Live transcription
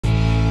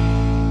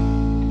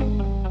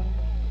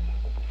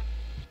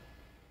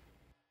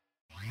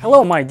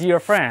Hello my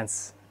dear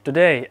friends!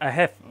 Today I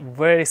have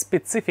very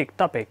specific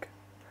topic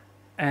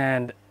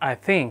and I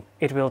think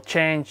it will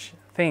change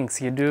things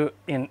you do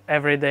in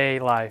everyday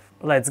life.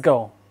 Let's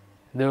go!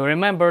 Do you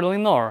remember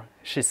Lenore?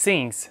 She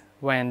sings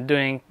when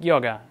doing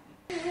yoga.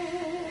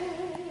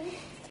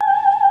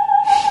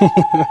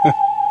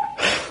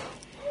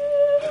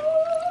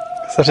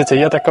 Слушайте,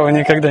 я такого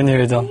никогда не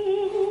видел.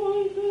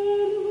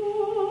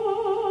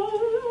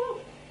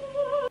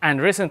 And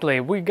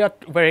recently we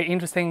got very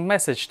interesting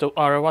message to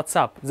our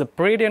WhatsApp. The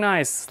pretty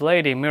nice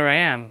lady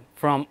Miriam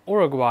from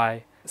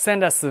Uruguay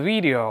sent us a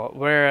video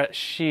where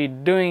she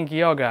doing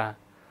yoga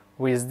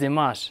with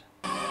Dimash.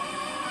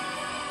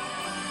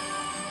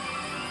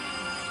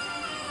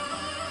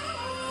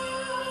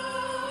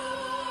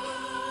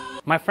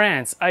 My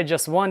friends, I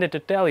just wanted to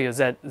tell you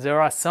that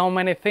there are so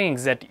many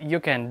things that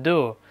you can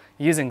do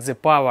using the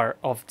power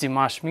of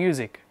Dimash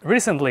music.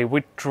 Recently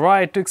we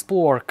tried to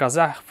explore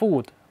Kazakh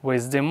food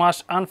with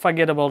Dimash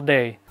Unforgettable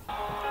Day.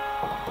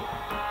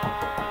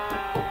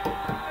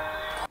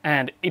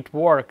 And it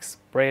works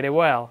pretty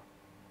well.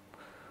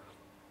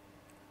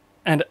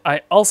 And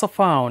I also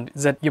found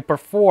that you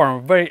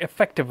perform very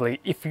effectively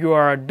if you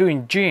are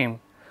doing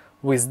gym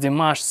with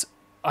Dimash's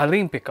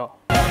Olympico.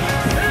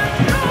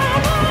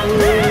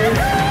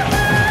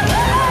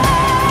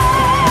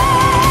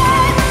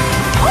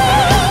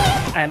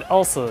 And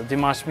also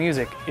Dimash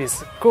music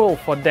is cool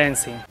for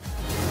dancing.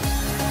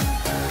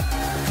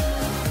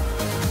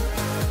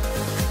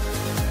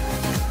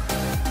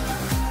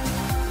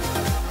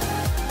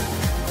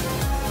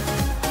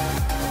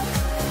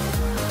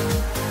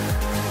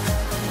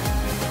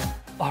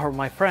 Or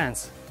my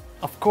friends,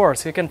 of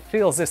course you can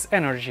feel this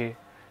energy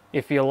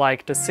if you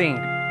like to sing.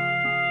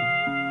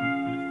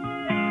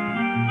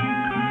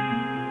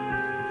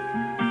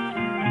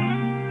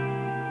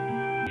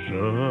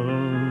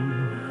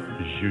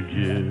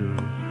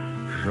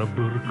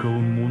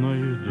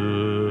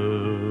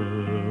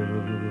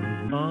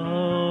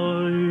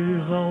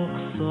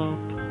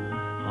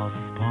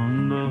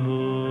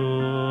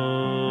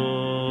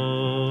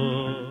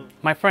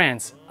 My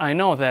friends, I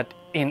know that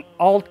in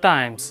old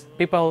times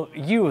people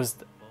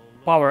used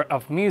power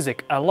of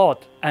music a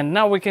lot, and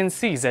now we can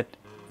see that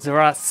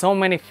there are so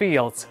many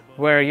fields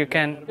where you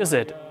can use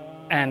it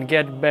and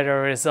get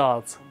better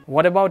results.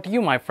 What about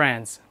you, my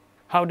friends?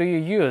 How do you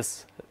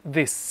use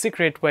this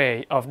secret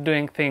way of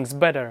doing things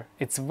better?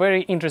 It's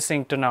very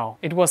interesting to know.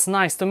 It was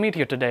nice to meet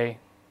you today.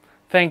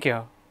 Thank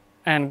you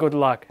and good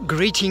luck.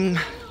 Greeting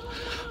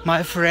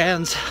my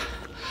friends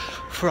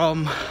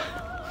from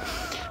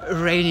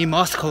rainy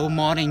Moscow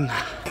morning.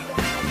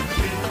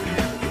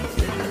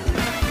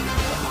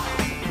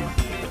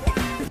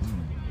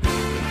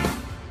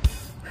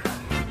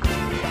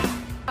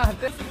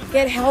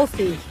 Get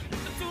healthy.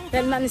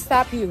 Let nothing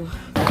stop you.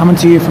 Coming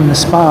to you from the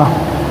spa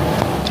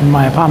in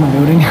my apartment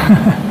building.